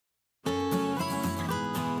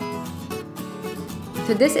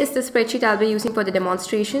So this is the spreadsheet I'll be using for the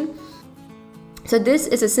demonstration. So this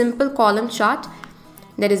is a simple column chart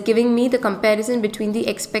that is giving me the comparison between the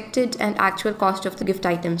expected and actual cost of the gift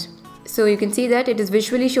items. So you can see that it is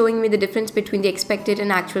visually showing me the difference between the expected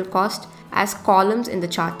and actual cost as columns in the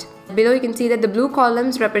chart. Below you can see that the blue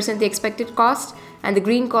columns represent the expected cost and the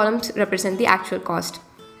green columns represent the actual cost.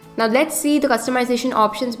 Now let's see the customization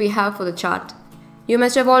options we have for the chart. You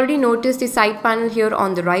must have already noticed the side panel here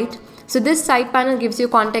on the right. So this side panel gives you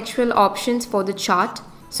contextual options for the chart.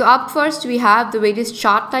 So up first we have the various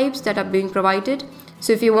chart types that are being provided.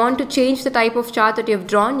 So if you want to change the type of chart that you have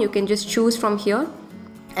drawn, you can just choose from here.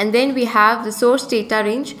 And then we have the source data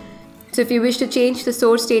range. So if you wish to change the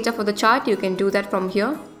source data for the chart, you can do that from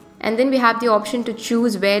here. And then we have the option to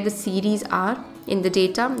choose where the series are in the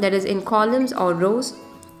data, that is in columns or rows.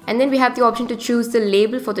 And then we have the option to choose the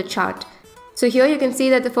label for the chart. So here you can see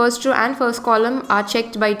that the first row and first column are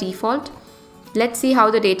checked by default. Let's see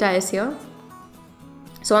how the data is here.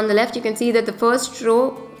 So on the left you can see that the first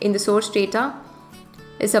row in the source data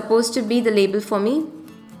is supposed to be the label for me,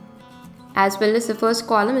 as well as the first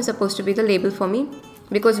column is supposed to be the label for me,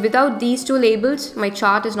 because without these two labels my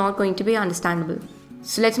chart is not going to be understandable.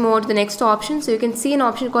 So let's move on to the next option. So you can see an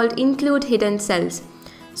option called include hidden cells.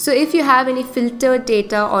 So if you have any filtered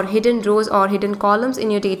data or hidden rows or hidden columns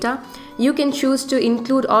in your data, you can choose to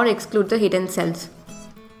include or exclude the hidden cells.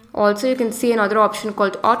 Also you can see another option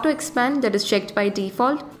called auto expand that is checked by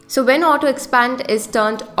default. So when auto expand is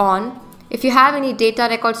turned on, if you have any data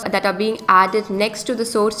records that are being added next to the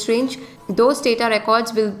source range, those data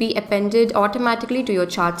records will be appended automatically to your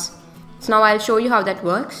charts. So now I'll show you how that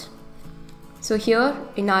works. So here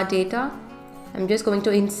in our data, I'm just going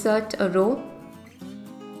to insert a row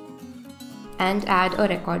and add a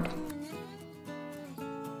record.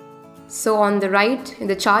 So on the right in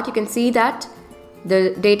the chart, you can see that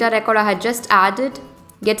the data record I had just added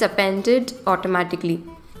gets appended automatically.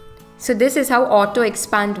 So this is how auto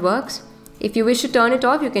expand works. If you wish to turn it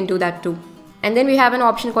off, you can do that too. And then we have an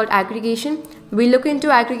option called aggregation. We'll look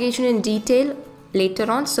into aggregation in detail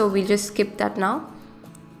later on, so we'll just skip that now.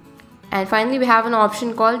 And finally we have an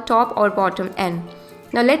option called top or bottom N.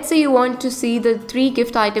 Now let's say you want to see the 3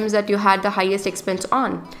 gift items that you had the highest expense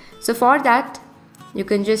on. So for that you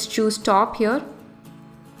can just choose top here,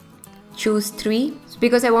 choose 3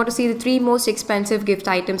 because I want to see the 3 most expensive gift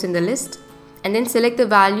items in the list, and then select the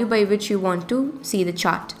value by which you want to see the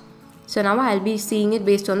chart. So now I'll be seeing it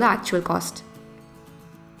based on the actual cost.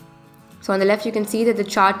 So on the left you can see that the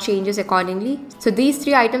chart changes accordingly. So these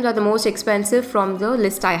 3 items are the most expensive from the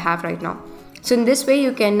list I have right now. So in this way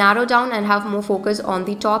you can narrow down and have more focus on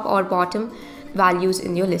the top or bottom values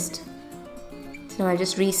in your list. So I'll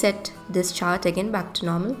just reset this chart again back to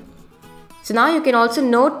normal. So now you can also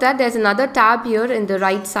note that there's another tab here in the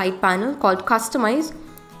right side panel called Customize.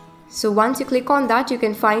 So once you click on that, you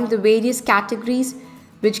can find the various categories,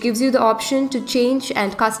 which gives you the option to change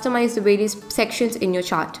and customize the various sections in your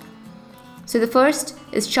chart. So the first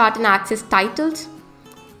is chart and axis titles.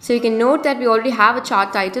 So you can note that we already have a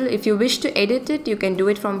chart title. If you wish to edit it, you can do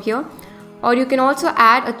it from here. Or you can also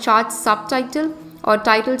add a chart subtitle or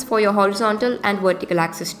titles for your horizontal and vertical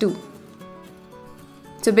axis too.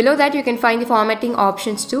 So below that you can find the formatting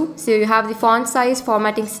options too. So you have the font size,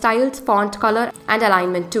 formatting styles, font color and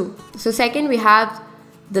alignment too. So second we have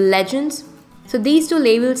the legends. So these 2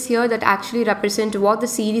 labels here that actually represent what the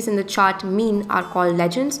series in the chart mean are called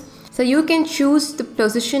legends. So you can choose the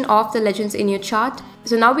position of the legends in your chart.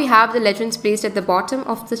 So now we have the legends placed at the bottom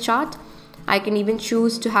of the chart. I can even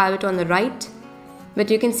choose to have it on the right. But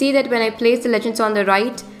you can see that when I place the legends on the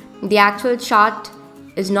right, the actual chart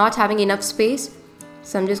is not having enough space.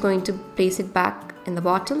 So I'm just going to place it back in the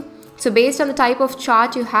bottom. So based on the type of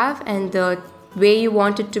chart you have and the way you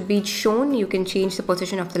want it to be shown, you can change the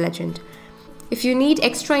position of the legend. If you need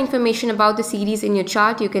extra information about the series in your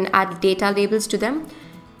chart, you can add data labels to them.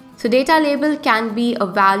 So data label can be a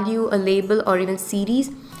value, a label, or even series,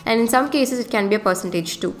 and in some cases it can be a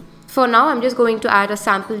percentage too. For now I'm just going to add a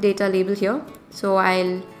sample data label here. So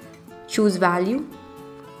I'll choose value,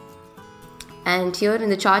 and here in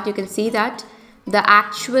the chart you can see that the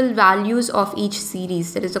actual values of each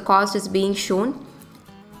series, that is the cost, is being shown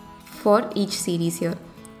for each series here.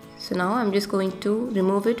 So now I'm just going to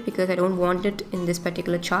remove it because I don't want it in this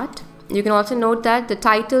particular chart. You can also note that the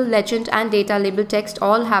title, legend and data label text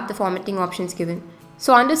all have the formatting options given.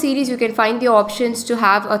 So under series you can find the options to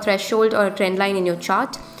have a threshold or a trend line in your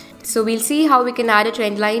chart. So we'll see how we can add a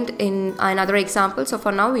trend line in another example. So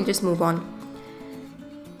for now we'll just move on.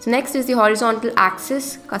 So next is the horizontal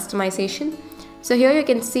axis customization. So here you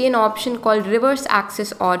can see an option called reverse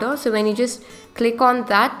axis order. So when you just click on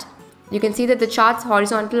that, you can see that the chart's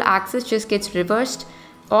horizontal axis just gets reversed.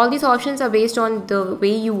 All these options are based on the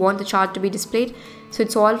way you want the chart to be displayed, so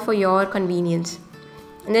it's all for your convenience.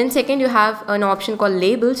 And then second, you have an option called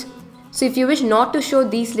labels. So if you wish not to show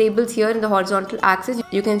these labels here in the horizontal axis,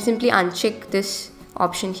 you can simply uncheck this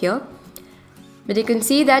option here. But you can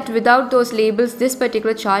see that without those labels, this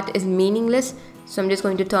particular chart is meaningless. So I'm just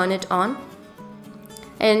going to turn it on.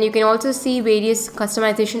 And you can also see various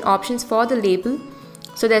customization options for the label.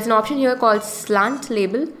 So there's an option here called slant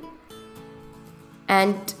label.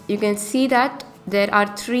 And you can see that there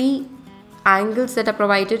are 3 angles that are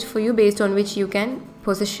provided for you based on which you can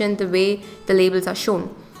position the way the labels are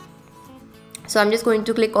shown. So I'm just going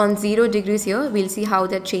to click on 0 degrees here. We'll see how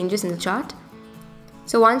that changes in the chart.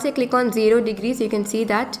 So once I click on 0 degrees, you can see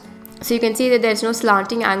that. So you can see that there's no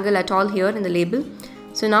slanting angle at all here in the label.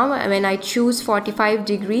 So now when I choose 45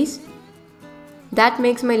 degrees, that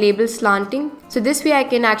makes my label slanting. So this way I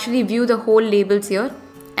can actually view the whole labels here.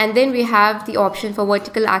 And then we have the option for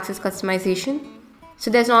vertical axis customization. So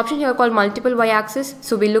there's an option here called multiple y-axis.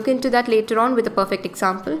 So we'll look into that later on with a perfect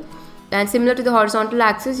example. And similar to the horizontal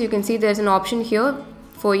axis, you can see there's an option here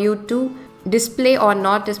for you to display or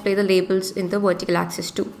not display the labels in the vertical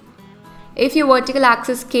axis too. If your vertical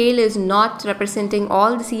axis scale is not representing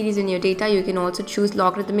all the series in your data, you can also choose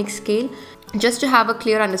logarithmic scale just to have a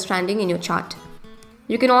clear understanding in your chart.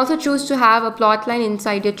 You can also choose to have a plot line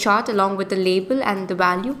inside your chart along with the label and the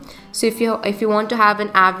value. So if you want to have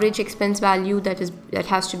an average expense value that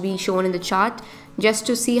has to be shown in the chart, just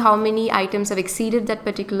to see how many items have exceeded that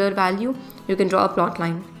particular value, you can draw a plot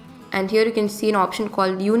line. And here you can see an option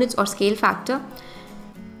called units or scale factor.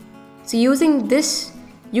 So using this,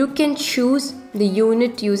 you can choose the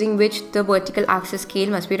unit using which the vertical axis scale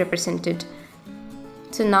must be represented.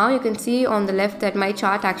 So now you can see on the left that my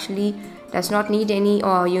chart actually does not need any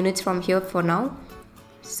units from here for now.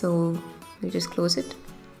 So we'll just close it.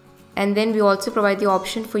 And then we also provide the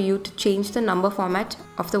option for you to change the number format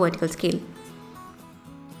of the vertical scale.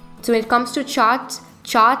 So when it comes to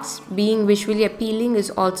charts being visually appealing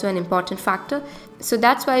is also an important factor. So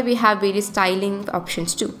that's why we have various styling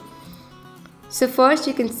options too. So first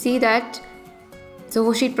you can see that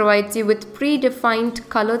Zoho Sheet provides you with predefined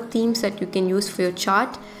color themes that you can use for your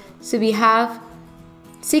chart. So we have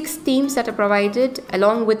 6 themes that are provided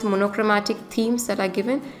along with monochromatic themes that are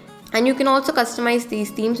given, and you can also customize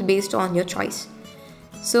these themes based on your choice.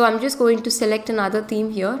 So I'm just going to select another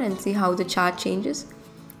theme here and see how the chart changes.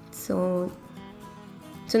 So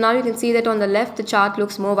now you can see that on the left the chart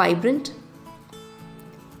looks more vibrant.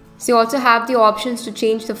 So you also have the options to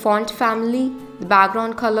change the font family, the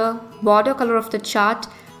background color, border color of the chart,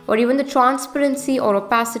 or even the transparency or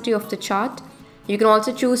opacity of the chart. You can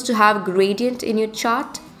also choose to have gradient in your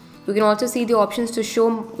chart. You can also see the options to show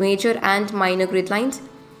major and minor grid lines.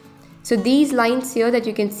 So these lines here that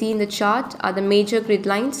you can see in the chart are the major grid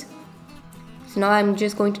lines. So now I'm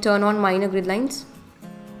just going to turn on minor grid lines.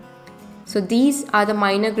 So these are the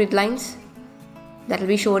minor grid lines that will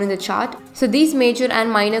be shown in the chart. So these major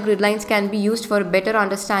and minor grid lines can be used for a better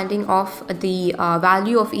understanding of the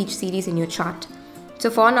value of each series in your chart. So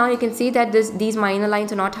for now you can see that these minor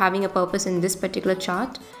lines are not having a purpose in this particular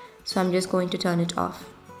chart. So I'm just going to turn it off.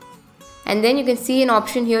 And then you can see an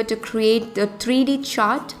option here to create the 3D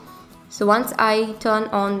chart. So once I turn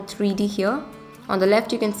on 3D here, on the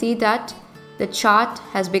left you can see that the chart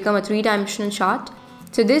has become a 3-dimensional chart.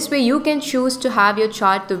 So this way you can choose to have your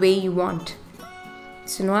chart the way you want.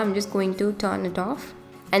 So now I'm just going to turn it off.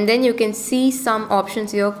 And then you can see some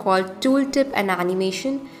options here called tooltip and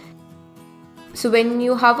animation. So when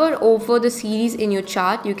you hover over the series in your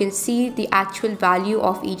chart, you can see the actual value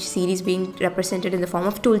of each series being represented in the form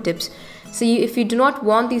of tooltips. So if you do not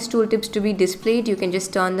want these tooltips to be displayed, you can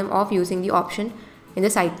just turn them off using the option in the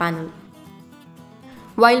side panel.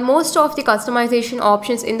 While most of the customization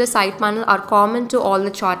options in the side panel are common to all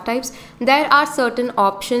the chart types, there are certain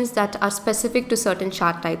options that are specific to certain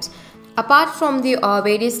chart types. Apart from the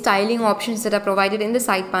various styling options that are provided in the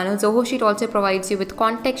side panel, Zoho Sheet also provides you with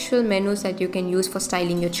contextual menus that you can use for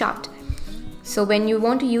styling your chart. So when you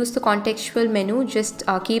want to use the contextual menu, just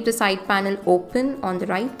keep the side panel open on the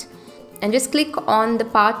right and just click on the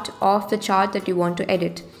part of the chart that you want to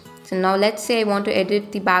edit. So now let's say I want to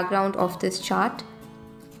edit the background of this chart.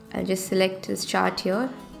 I'll just select this chart here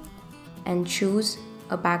and choose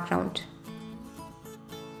a background.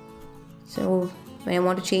 So when I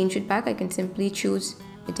want to change it back, I can simply choose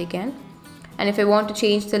it again. And if I want to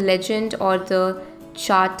change the legend or the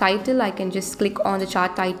chart title, I can just click on the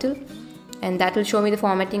chart title and that will show me the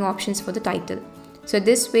formatting options for the title. So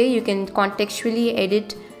this way you can contextually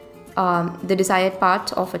edit the desired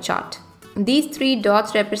part of a chart. These 3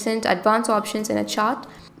 dots represent advanced options in a chart.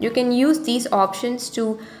 You can use these options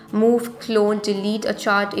to move, clone, delete a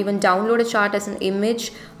chart, even download a chart as an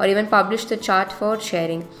image, or even publish the chart for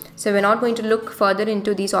sharing. So we're not going to look further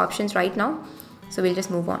into these options right now. So we'll just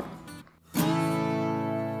move on.